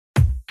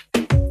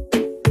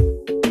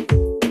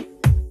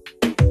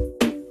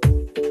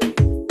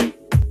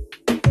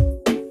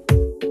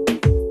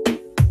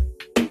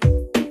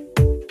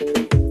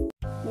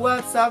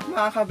What's up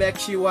mga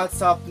kabekshi?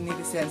 What's up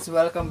netizens?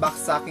 Welcome back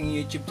sa aking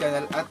YouTube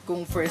channel. At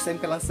kung first time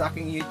ka lang sa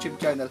aking YouTube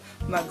channel,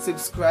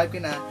 mag-subscribe ka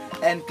na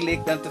and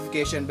click the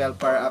notification bell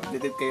para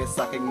updated kayo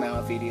sa aking mga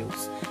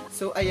videos.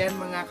 So ayan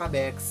mga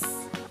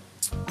kabeks,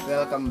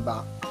 welcome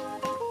back.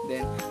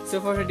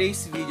 So for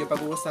today's video,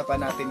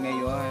 pag-uusapan natin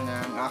ngayon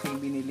ang aking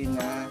binili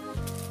na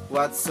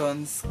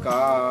Watson's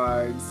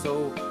card.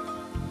 So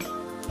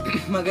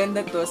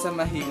maganda to sa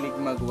mahilig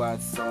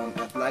mag-Watson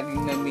at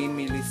laging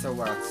namimili sa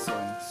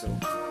Watson. So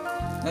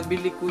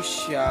nabili ko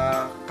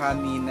siya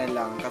kanina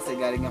lang kasi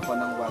galing ako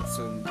ng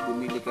Watson.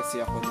 Bumili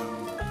kasi ako ng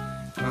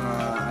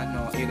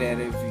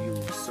i-review.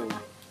 So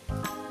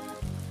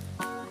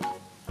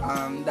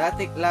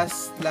dati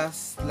last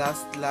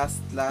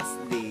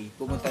day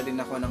pumunta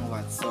din ako ng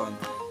Watson.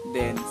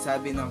 Then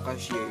sabi ng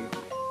cashier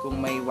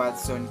kung may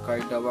Watson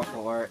card daw ako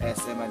or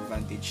SM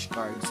Advantage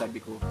card. Sabi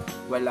ko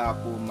wala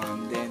po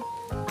ma'am. Then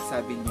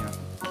sabi niya,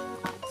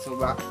 so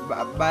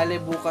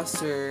bale bukas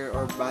sir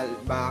or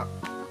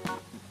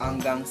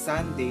hanggang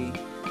Sunday,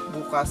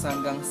 bukas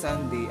hanggang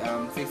Sunday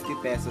 50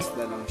 pesos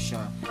na lang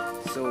siya.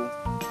 So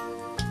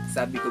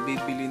sabi ko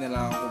bibili na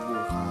lang ako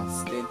bukas.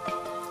 Then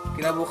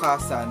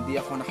kinabukasan di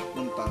ako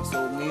nakapunta.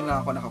 So ngayon lang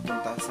ako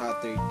nakapunta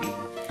Saturday.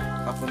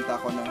 Nakapunta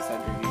ako ng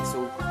Saturday.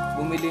 So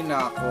bumili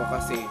na ako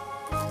kasi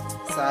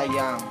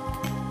sayang,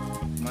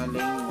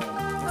 malay mo.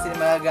 Kasi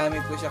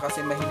magagamit ko siya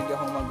kasi mahilig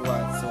akong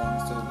mag-Watson.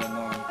 So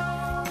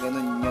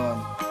ganun yun.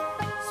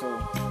 So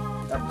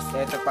tapos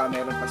eto pa,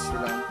 meron pa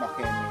silang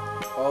pakeme.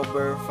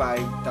 Over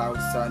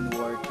 5,000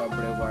 worth of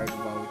reward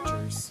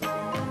vouchers. So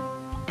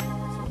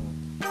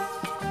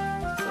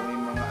may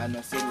mga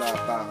sila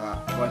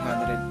para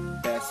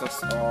 100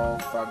 pesos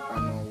off pag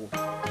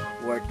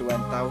worth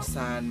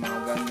 1,000, mga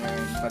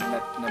ganyan. Pag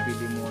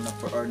nabili mo na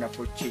or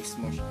na-purchase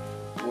mo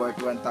worth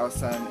 1,000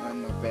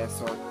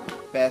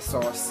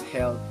 pesos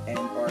health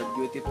and or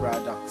beauty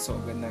products. So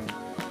ganun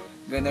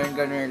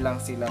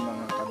lang sila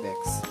mga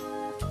kabeks.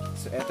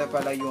 So eto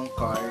pala yung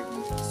card.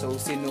 So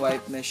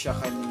sinwipe na siya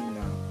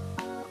kanina.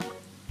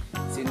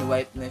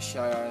 Sinwipe na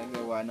siya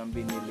gawa ng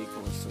binili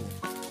ko. So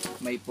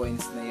may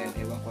points na yan.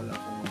 Ewan ko lang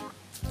kung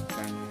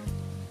kano.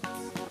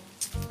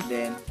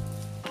 Then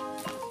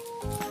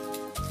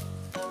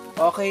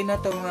okay na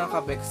to mga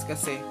kabeks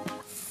kasi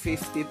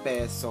 50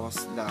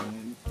 pesos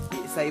lang.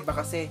 Sa iba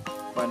kasi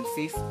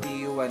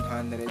 150,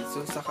 100.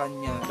 So sa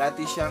kanya,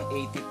 dati siyang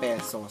 80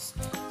 pesos.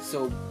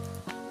 So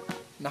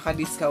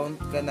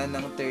naka-discount ka na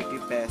ng 30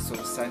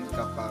 pesos. San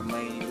ka pa?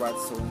 May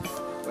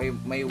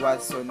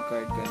Watson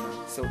card ka na.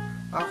 So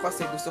ako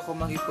kasi gusto ko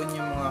mag-ipon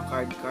yung mga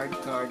card,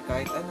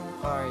 kahit anong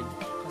card.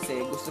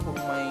 Kasi gusto kong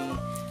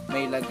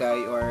may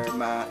lagay or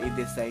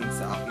ma-i-design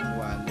sa aking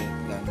wallet.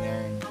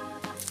 Ganyan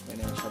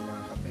siya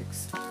mga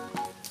kabeks.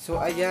 So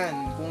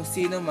ayan, kung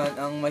sino man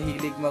ang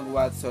mahilig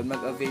mag-Watson,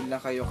 mag-avail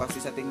na kayo kasi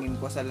sa tingin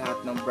ko sa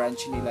lahat ng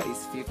branch nila is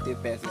 50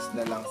 pesos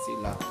na lang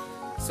sila.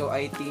 So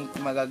I think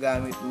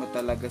magagamit mo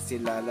talaga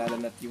sila, lalo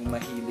na't yung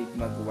mahilig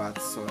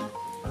mag-Watson.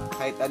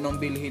 Kahit anong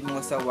bilhin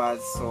mo sa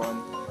Watson,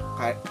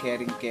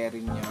 caring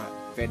niya,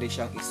 pwede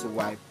siyang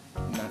i-swipe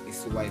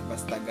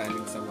basta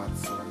galing sa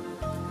Watson.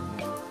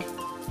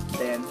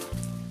 Then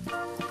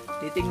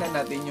titingnan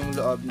natin yung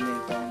loob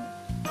nitong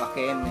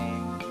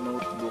pakeneng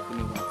notebook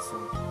ni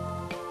Watson.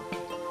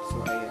 So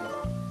ayan,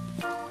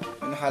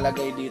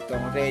 nakalagay dito,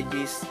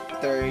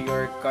 register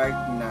your card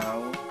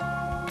now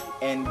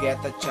and get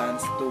a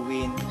chance to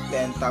win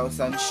 10,000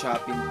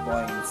 shopping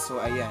points.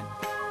 So ayan,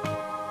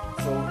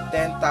 so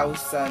 10,000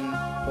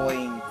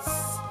 points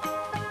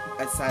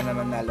at sana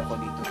manalo ko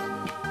dito.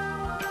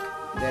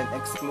 Then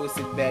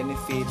exclusive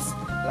benefits,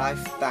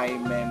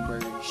 lifetime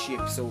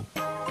membership. So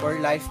for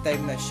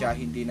lifetime na siya,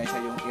 hindi na siya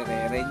yung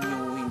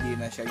i-renew, hindi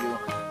na siya yung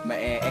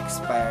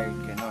ma-expire,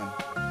 ganon.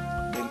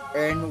 Then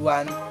earn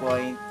 1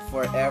 point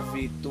for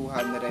every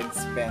 200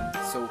 spent.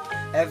 So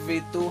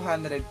every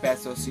 200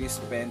 pesos you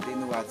spend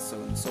in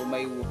Watson, so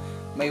may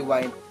 1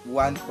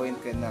 point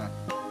ka na.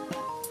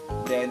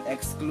 Then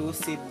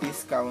exclusive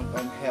discount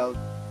on health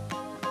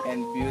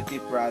and beauty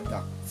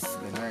products,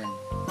 ganun.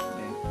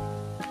 Then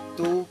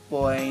 2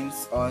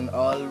 points on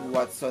all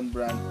Watson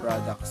brand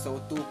products.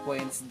 So 2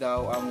 points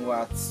daw ang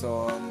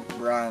Watson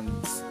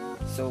brands.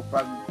 So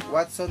pag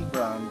Watson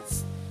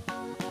brands,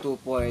 2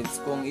 points.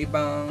 Kung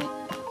ibang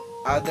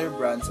other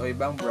brands o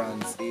ibang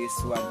brands is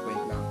 1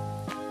 point lang.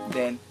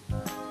 Then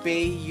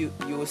pay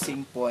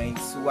using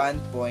points, 1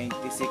 point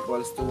is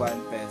equals to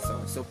 1 peso.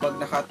 So pag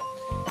naka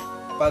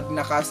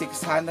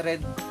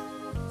 600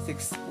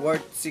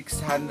 worth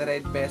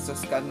 600 pesos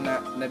kang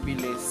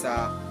nabili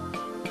sa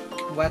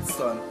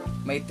Watson,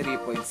 may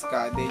 3 points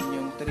ka. Then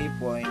yung 3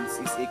 points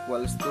is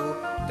equals to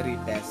 3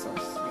 pesos.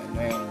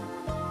 Ganun.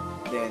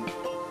 Then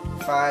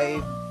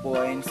 5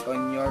 points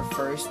on your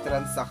first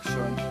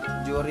transaction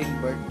during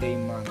birthday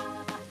month.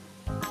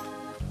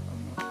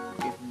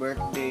 If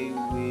birthday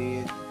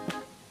with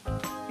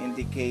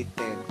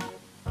indicated.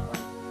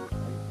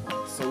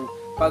 So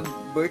pag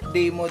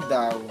birthday mo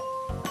daw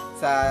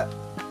sa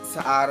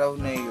araw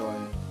na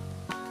yon,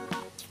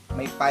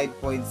 may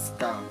 5 points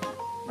ka.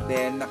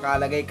 Then,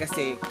 nakalagay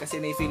kasi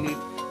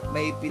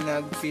may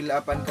pinag-fill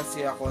upan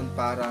kasi ako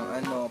parang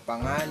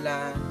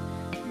pangalan,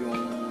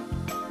 yung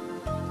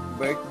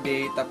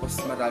birthday,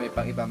 tapos marami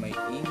pang iba, may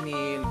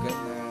email,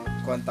 ganun,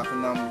 contact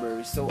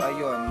number. So,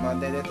 ayun,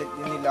 madedetect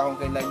din nila kung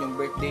kailan yung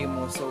birthday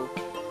mo. So,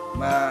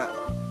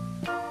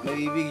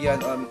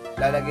 mabibigyan o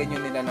lalagyan nyo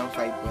nila ng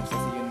 5 points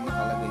kasi yun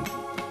nakalagay dito.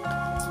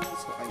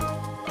 So, ayun.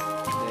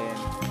 Then,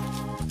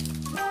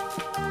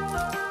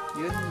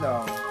 yun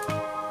lang.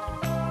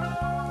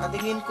 At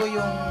tingin ko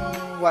yung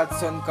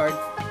Watson card,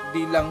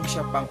 di lang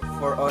siya pang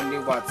for only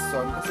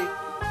Watson. Kasi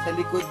sa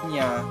likod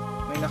niya,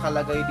 may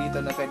nakalagay dito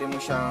na pwede mo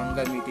siyang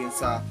gamitin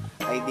sa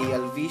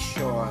Ideal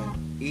Vision,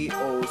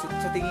 EO. So,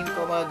 sa tingin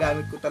ko,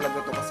 magagamit ko talaga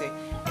to kasi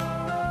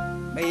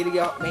may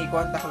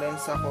contact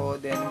lens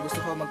ako. Then, gusto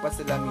ko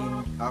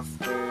magpasalamin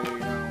after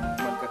ng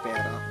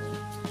magkapera ako.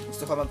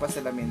 Gusto ko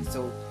magpasalamin.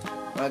 So,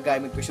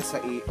 magagamit ko siya sa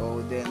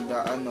EO. Then,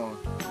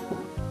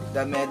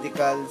 the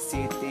Medical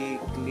City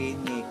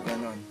Clinic,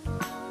 ganon.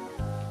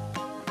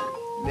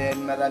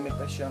 Then, marami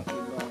pa siyang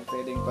ibang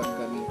pwedeng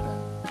paggamitan.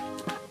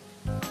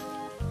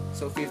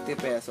 So, 50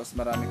 pesos,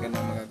 marami ka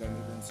na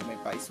magagamitan. So, may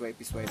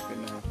pa-swipe ka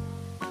na.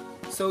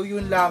 So,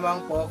 yun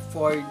lamang po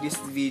for this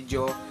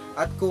video.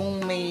 At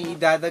kung may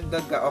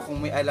idadagdag ka o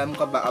kung may alam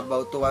ka ba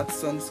about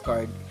Watson's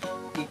card,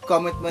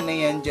 i-comment mo na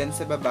yan dyan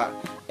sa baba.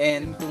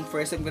 And kung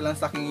first time ka lang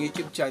sa aking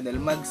YouTube channel,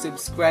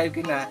 mag-subscribe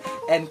ka na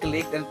and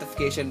click the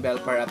notification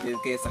bell para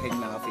update kayo sa aking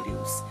mga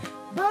videos.